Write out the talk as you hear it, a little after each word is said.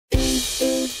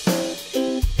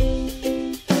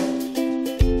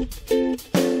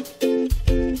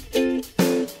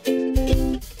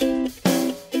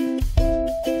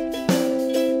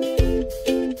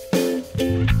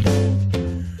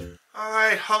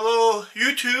little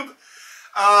YouTube.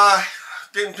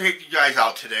 Didn't take you guys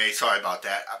out today. Sorry about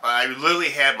that. But I literally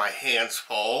had my hands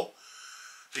full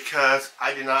because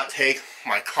I did not take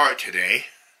my cart today.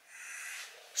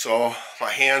 So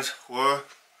my hands were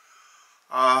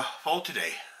full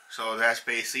today. So that's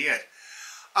basically it.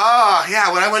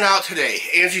 Yeah, when I went out today,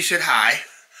 Angie said hi.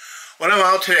 When I went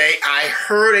out today, I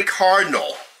heard a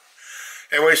cardinal.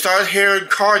 And when I started hearing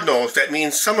cardinals, that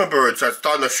means summer birds are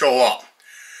starting to show up.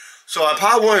 So I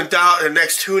probably want to doubt in the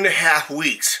next 2.5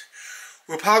 weeks,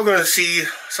 we're probably going to see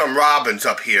some robins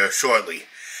up here shortly.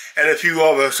 And a few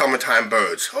other summertime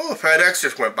birds. Oh, FedEx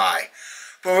just went by.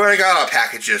 But we already got our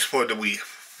packages for the week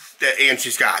that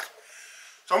Angie's got.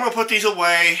 So I'm going to put these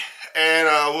away and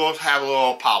we'll have a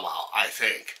little powwow, I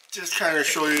think. Just kind of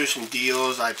show you some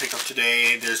deals I picked up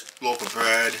today. This loaf of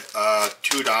bread,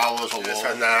 $2 a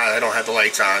loaf. Nah, I don't have the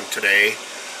lights on today.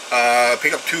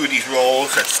 Pick up 2 of these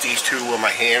rolls. That's these 2 where my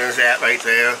hand is at right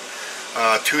there.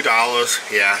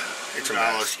 $2. Yeah, it's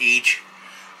 $1 each.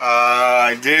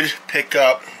 I did pick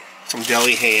up some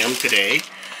deli ham today.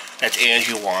 That's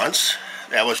Angie wants.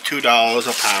 That was $2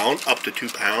 a pound, up to 2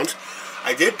 pounds.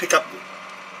 I did pick up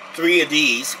 3 of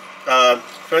these.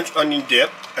 French onion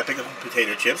dip. I picked up some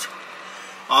potato chips.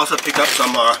 I also picked up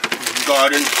some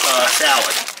garden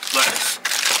salad, lettuce.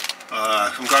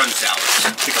 Some garden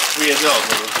salads. Picked up 3 of those.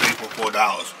 Those were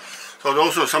 $4. So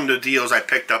those are some of the deals I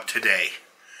picked up today.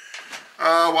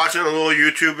 Watching a little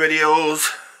YouTube videos.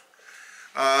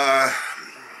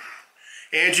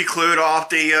 Angie cleared off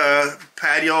the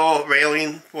patio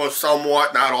railing for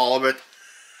somewhat, not all of it.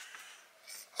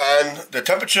 And the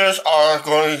temperatures are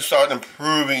going to start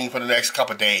improving for the next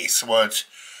couple of days,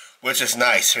 which is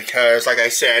nice because, like I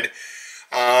said,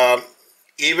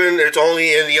 even it's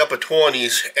only in the upper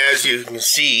 20s, as you can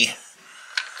see,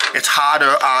 it's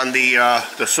hotter on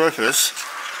the surface.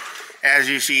 As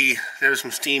you see, there's some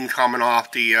steam coming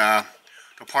off the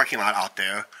parking lot out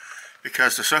there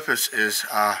because the surface is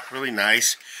really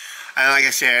nice. And like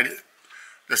I said,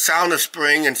 the sound of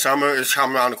spring and summer is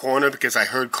coming around the corner because I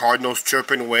heard cardinals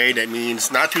chirping away. That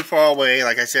means not too far away,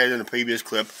 like I said in the previous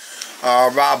clip,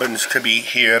 robins could be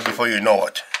here before you know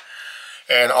it.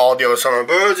 And all the other summer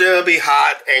birds, it'll be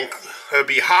hot and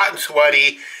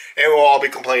sweaty, and we'll all be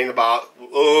complaining about,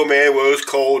 oh man, well, it's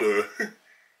colder.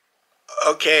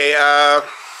 Okay, I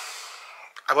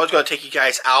was going to take you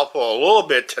guys out for a little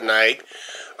bit tonight.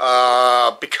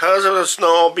 Because of the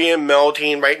snow being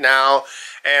melting right now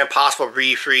and possible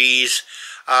refreeze,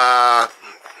 and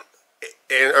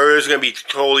Earth is going to be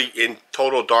totally in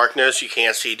total darkness. You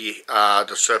can't see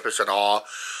the surface at all.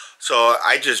 So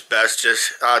I just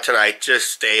tonight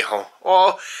just stay home.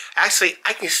 Well, actually,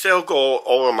 I can still go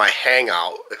over my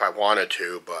hangout if I wanted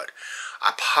to, but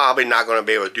I'm probably not going to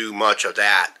be able to do much of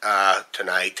that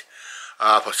tonight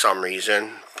for some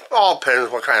reason. All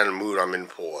depends what kind of mood I'm in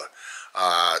for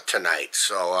tonight.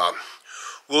 So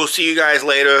we'll see you guys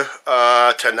later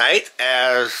tonight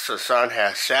as the sun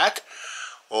has set.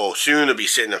 Well, soon it'll be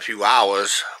setting in a few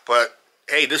hours. But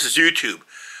hey, this is YouTube.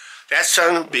 That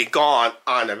sun will be gone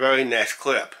on the very next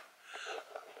clip.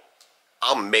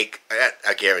 I'll make that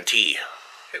a guarantee.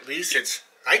 At least it's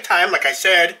nighttime, like I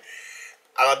said.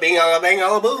 Alla bing, alla bang,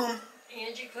 alla boom.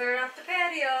 Angie cleared off the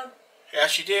patio. Yeah,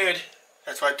 she did.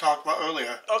 That's what I talked about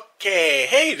earlier. Okay,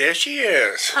 hey, there she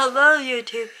is. Hello,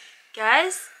 YouTube.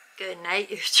 Guys, good night,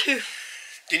 YouTube.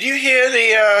 Did you hear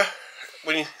the,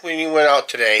 when you went out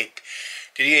today,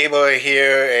 did you able to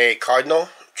hear a cardinal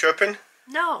chirping?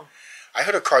 No. I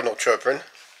heard a cardinal chirping.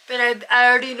 But I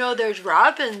already know there's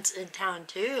robins in town,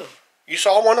 too. You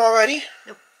saw one already?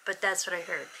 Nope, but that's what I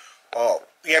heard. Oh,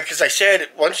 yeah, because I said,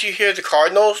 once you hear the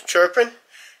cardinals chirping,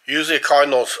 usually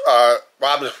cardinals,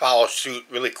 robins follow suit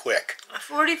really quick.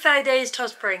 45 days till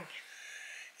spring.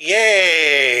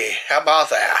 Yay! How about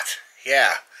that?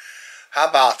 Yeah. How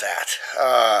about that?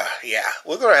 Yeah,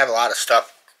 we're going to have a lot of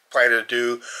stuff planned to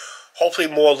do. Hopefully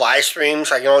more live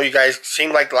streams. I know you guys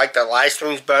seem like the live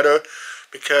streams better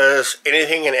because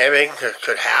anything and everything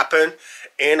could happen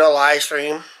in a live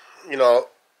stream. You know,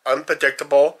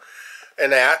 unpredictable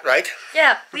and that, right?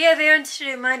 Yeah, we have errands to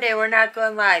do Monday. We're not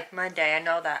going live Monday. I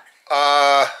know that.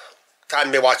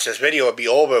 Time they watch this video will be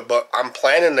over, but I'm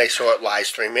planning a short live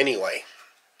stream anyway.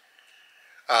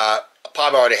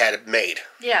 Probably already had it made.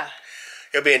 Yeah.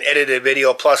 It'll be an edited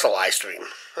video plus a live stream.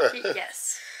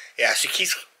 Yes. Yeah, she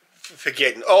keeps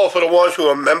forgetting. Oh, for the ones who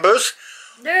are members,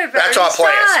 that's our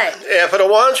plans. Yeah, for the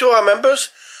ones who are members,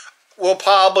 we'll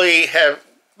probably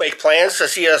make plans to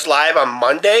see us live on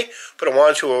Monday. For the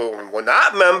ones who were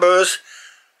not members,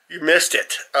 you missed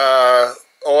it.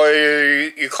 Or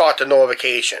you caught the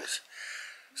notifications.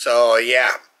 So,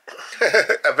 yeah.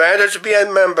 Advantage of being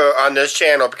a member on this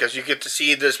channel because you get to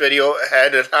see this video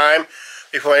ahead of time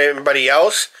before anybody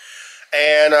else.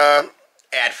 And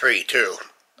ad-free too,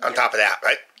 on top of that,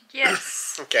 right?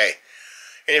 Yes. Okay.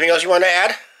 Anything else you want to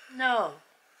add? No.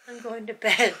 I'm going to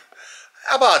bed.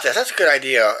 How about this? That's a good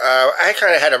idea. I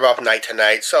kind of had a rough night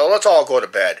tonight, so let's all go to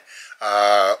bed.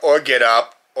 Or get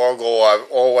up, or go,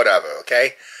 or whatever,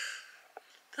 okay?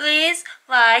 Please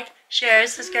like, share,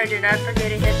 subscribe. Do not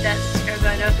forget to hit that subscribe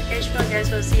button notification bell,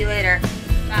 guys. We'll see you later.